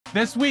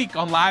This week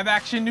on Live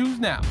Action News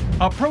Now,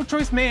 a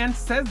pro-choice man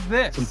says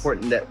this. It's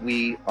important that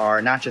we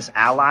are not just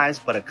allies,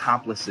 but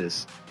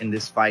accomplices in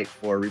this fight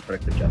for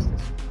reproductive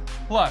justice.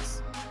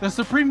 Plus, the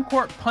Supreme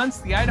Court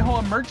punts the Idaho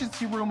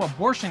emergency room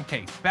abortion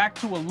case back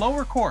to a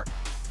lower court.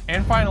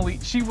 And finally,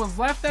 she was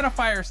left at a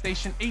fire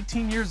station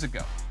 18 years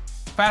ago.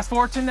 Fast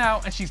forward to now,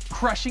 and she's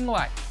crushing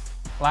life.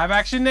 Live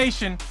Action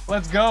Nation,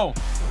 let's go.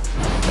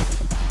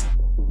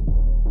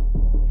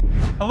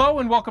 Hello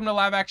and welcome to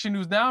Live Action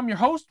News Now. I'm your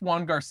host,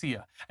 Juan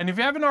Garcia. And if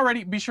you haven't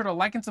already, be sure to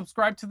like and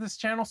subscribe to this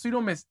channel so you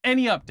don't miss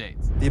any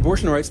updates. The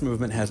abortion rights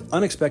movement has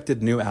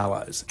unexpected new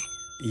allies.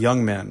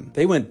 Young men.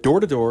 They went door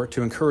to door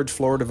to encourage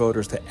Florida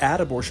voters to add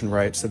abortion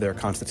rights to their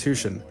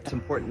constitution. It's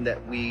important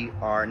that we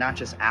are not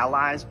just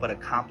allies, but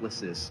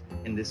accomplices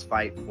in this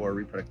fight for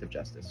reproductive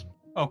justice.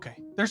 Okay,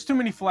 there's too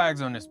many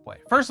flags on this play.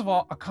 First of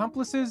all,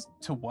 accomplices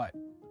to what?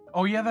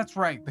 Oh yeah, that's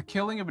right, the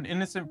killing of an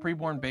innocent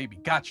preborn baby.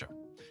 Gotcha.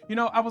 You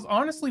know, I was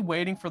honestly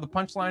waiting for the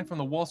punchline from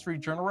the Wall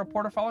Street Journal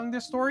reporter following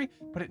this story,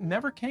 but it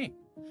never came.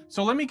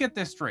 So let me get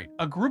this straight.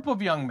 A group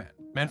of young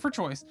men for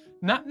choice,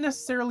 not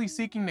necessarily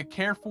seeking to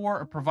care for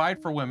or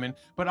provide for women,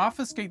 but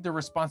obfuscate their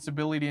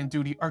responsibility and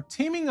duty, are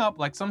teaming up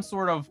like some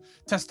sort of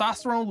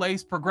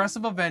testosterone-laced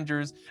progressive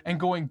Avengers and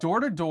going door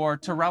to door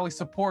to rally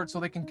support so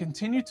they can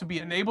continue to be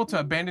unable to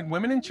abandon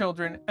women and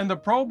children, and the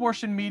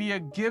pro-abortion media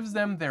gives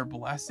them their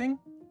blessing?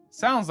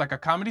 Sounds like a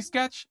comedy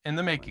sketch in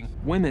the making.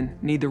 Women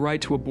need the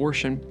right to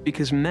abortion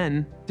because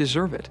men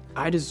deserve it.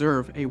 I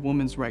deserve a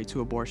woman's right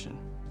to abortion.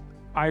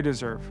 I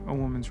deserve a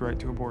woman's right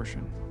to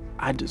abortion.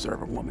 I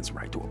deserve a woman's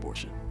right to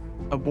abortion.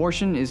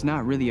 Abortion is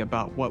not really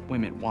about what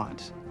women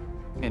want,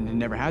 and it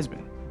never has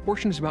been.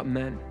 Abortion is about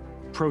men.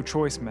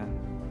 Pro-choice men.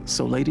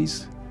 So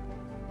ladies,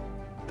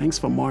 thanks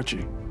for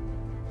marching.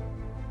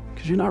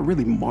 Because you're not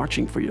really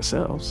marching for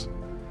yourselves.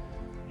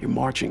 You're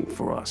marching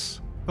for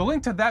us. The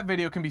link to that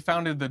video can be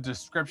found in the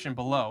description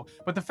below,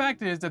 but the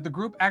fact is that the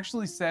group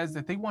actually says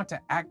that they want to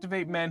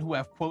activate men who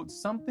have, quote,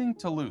 something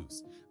to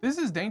lose. This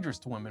is dangerous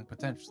to women,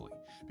 potentially,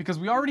 because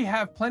we already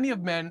have plenty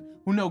of men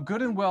who know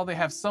good and well they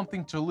have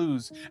something to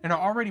lose and are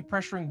already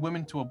pressuring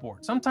women to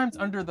abort, sometimes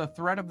under the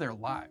threat of their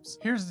lives.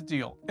 Here's the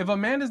deal. If a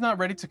man is not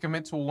ready to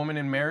commit to a woman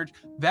in marriage,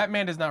 that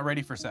man is not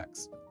ready for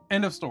sex.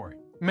 End of story.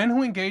 Men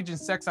who engage in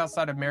sex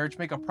outside of marriage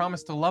make a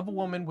promise to love a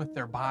woman with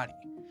their body,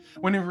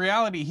 when in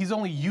reality, he's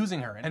only using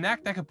her, an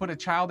act that could put a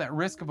child at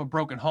risk of a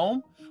broken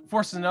home,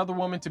 force another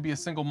woman to be a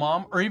single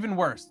mom, or even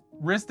worse,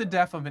 risk the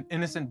death of an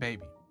innocent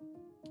baby.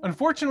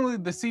 Unfortunately,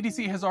 the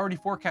CDC has already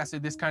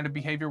forecasted this kind of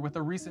behavior with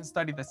a recent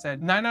study that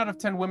said 9 out of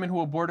 10 women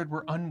who aborted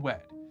were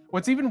unwed.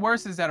 What's even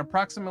worse is that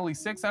approximately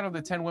 6 out of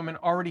the 10 women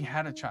already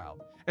had a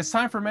child. It's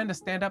time for men to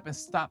stand up and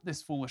stop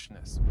this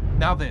foolishness.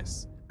 Now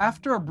this.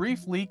 After a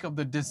brief leak of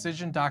the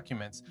decision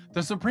documents,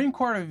 the Supreme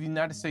Court of the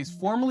United States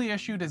formally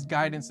issued its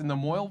guidance in the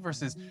Moyle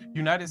versus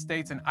United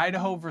States and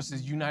Idaho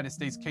versus United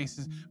States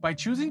cases by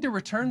choosing to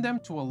return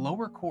them to a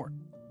lower court.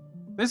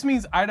 This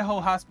means Idaho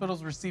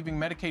hospitals receiving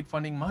Medicaid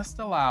funding must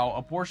allow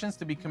abortions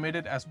to be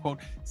committed as, quote,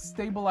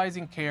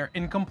 stabilizing care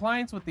in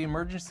compliance with the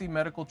Emergency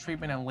Medical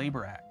Treatment and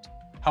Labor Act.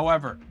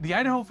 However, the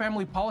Idaho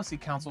Family Policy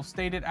Council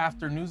stated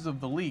after news of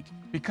the leak,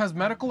 because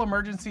medical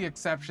emergency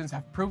exceptions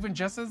have proven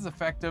just as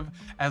effective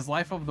as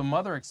life of the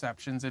mother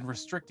exceptions in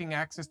restricting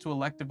access to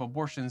elective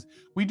abortions,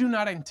 we do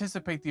not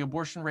anticipate the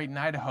abortion rate in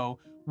Idaho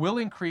will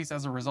increase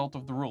as a result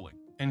of the ruling.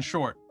 In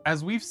short,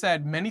 as we've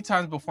said many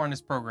times before in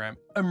this program,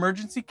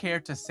 emergency care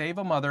to save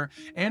a mother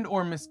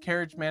and/or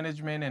miscarriage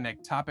management and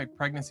ectopic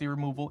pregnancy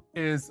removal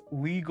is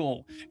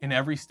legal in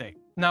every state.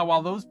 Now,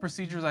 while those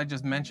procedures I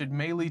just mentioned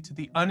may lead to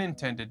the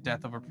unintended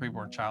death of a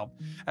preborn child,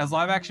 as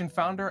Live Action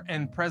founder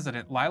and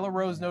president Lila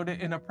Rose noted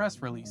in a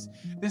press release,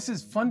 this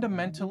is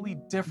fundamentally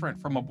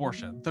different from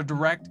abortion, the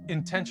direct,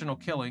 intentional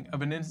killing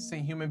of an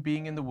innocent human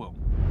being in the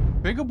womb.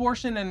 Big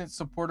Abortion and its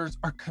supporters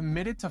are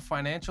committed to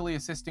financially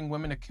assisting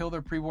women to kill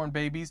their preborn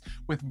babies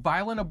with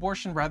violent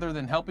abortion rather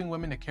than helping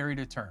women to carry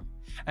to term.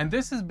 And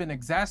this has been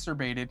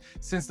exacerbated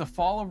since the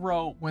fall of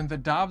Roe, when the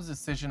Dobbs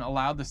decision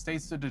allowed the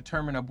states to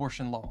determine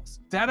abortion laws.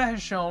 Data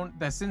has shown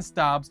that since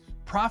Dobbs,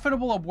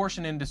 profitable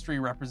abortion industry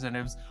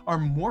representatives are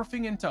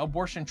morphing into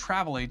abortion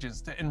travel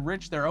agents to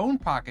enrich their own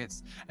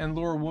pockets and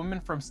lure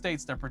women from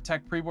states that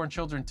protect preborn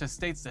children to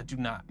states that do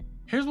not.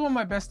 Here's what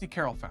my bestie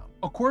Carol found.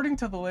 According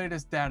to the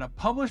latest data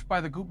published by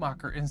the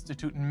Guttmacher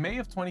Institute in May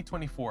of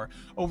 2024,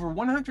 over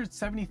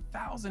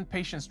 170,000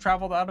 patients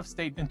traveled out of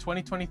state in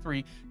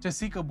 2023 to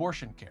seek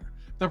abortion care.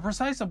 The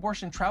precise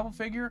abortion travel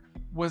figure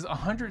was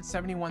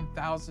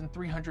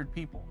 171,300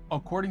 people,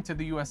 according to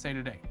the USA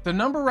Today. The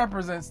number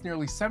represents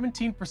nearly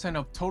 17%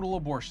 of total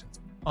abortions,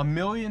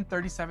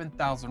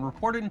 1,037,000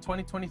 reported in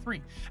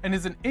 2023, and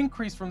is an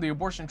increase from the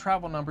abortion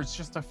travel numbers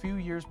just a few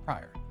years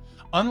prior.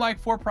 Unlike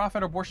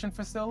for-profit abortion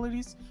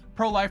facilities,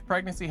 pro-life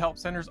pregnancy help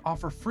centers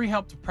offer free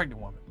help to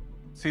pregnant women.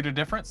 See the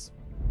difference?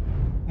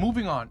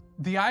 Moving on,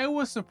 the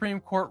Iowa Supreme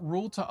Court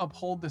ruled to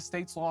uphold the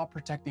state's law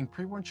protecting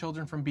preborn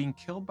children from being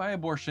killed by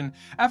abortion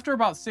after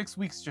about 6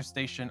 weeks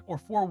gestation or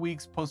 4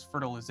 weeks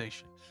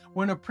post-fertilization,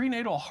 when a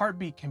prenatal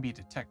heartbeat can be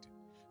detected.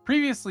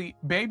 Previously,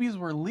 babies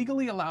were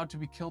legally allowed to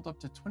be killed up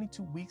to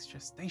 22 weeks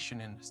gestation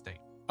in the state.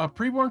 A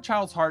preborn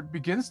child's heart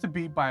begins to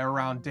beat by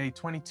around day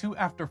 22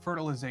 after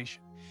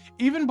fertilization,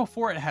 even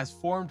before it has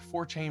formed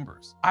 4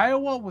 chambers.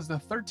 Iowa was the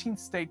 13th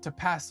state to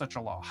pass such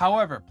a law.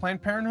 However,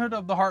 Planned Parenthood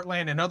of the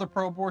Heartland and other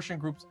pro-abortion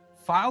groups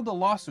filed a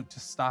lawsuit to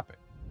stop it.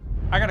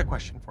 I got a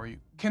question for you.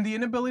 Can the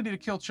inability to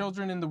kill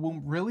children in the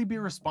womb really be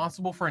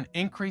responsible for an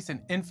increase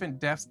in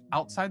infant deaths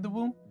outside the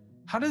womb?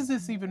 How does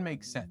this even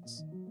make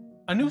sense?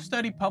 A new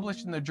study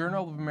published in the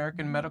Journal of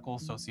American Medical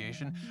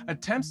Association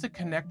attempts to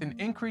connect an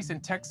increase in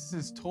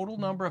Texas's total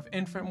number of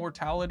infant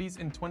mortalities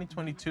in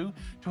 2022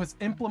 to its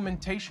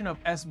implementation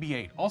of SB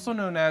 8, also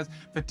known as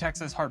the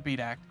Texas Heartbeat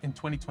Act, in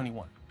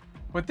 2021.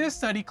 But this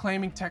study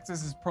claiming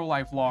Texas's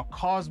pro-life law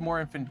caused more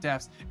infant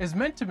deaths is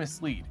meant to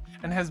mislead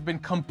and has been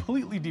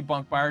completely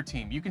debunked by our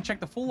team. You can check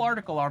the full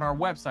article on our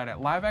website at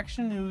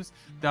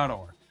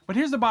liveactionnews.org. But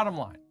here's the bottom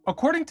line.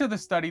 According to the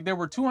study, there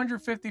were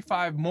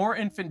 255 more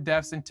infant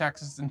deaths in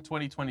Texas in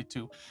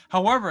 2022.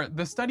 However,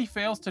 the study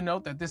fails to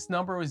note that this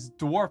number was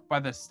dwarfed by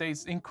the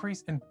state's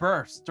increase in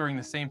births during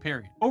the same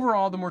period.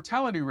 Overall, the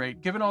mortality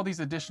rate, given all these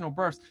additional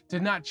births,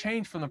 did not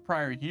change from the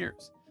prior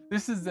years.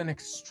 This is an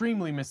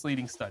extremely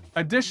misleading study.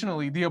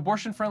 Additionally, the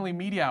abortion-friendly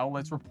media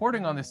outlets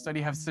reporting on this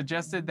study have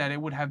suggested that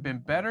it would have been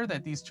better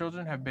that these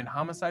children have been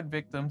homicide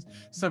victims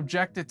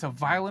subjected to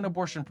violent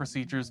abortion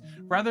procedures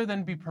rather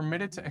than be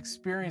permitted to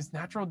experience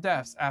natural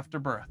deaths after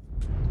birth.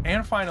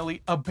 And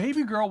finally, a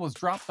baby girl was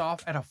dropped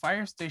off at a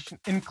fire station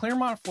in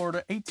Clermont,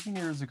 Florida 18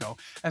 years ago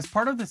as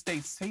part of the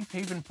state's Safe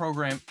Haven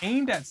program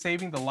aimed at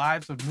saving the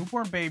lives of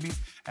newborn babies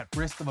at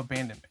risk of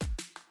abandonment.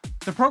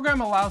 The program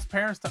allows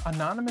parents to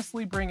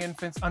anonymously bring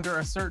infants under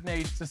a certain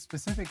age to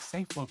specific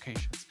safe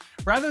locations,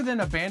 rather than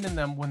abandon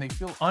them when they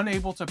feel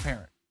unable to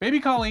parent. Baby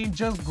Colleen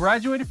just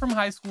graduated from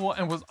high school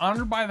and was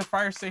honored by the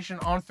fire station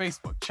on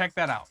Facebook. Check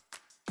that out.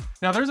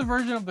 Now, there's a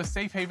version of the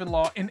Safe Haven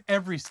law in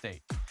every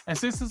state. And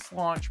since its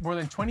launch more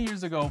than 20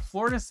 years ago,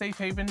 Florida's Safe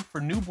Haven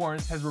for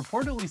newborns has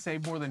reportedly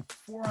saved more than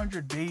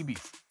 400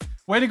 babies.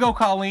 Way to go,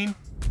 Colleen.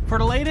 For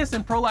the latest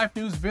in pro-life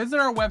news, visit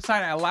our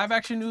website at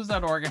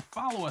liveactionnews.org and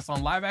follow us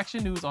on Live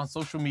Action News on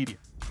social media.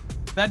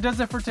 That does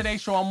it for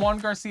today's show. I'm Juan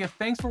Garcia.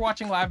 Thanks for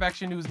watching Live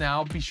Action News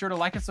Now. Be sure to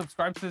like and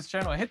subscribe to this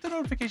channel and hit the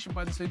notification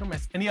button so you don't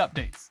miss any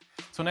updates.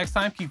 Till next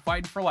time, keep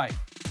fighting for life.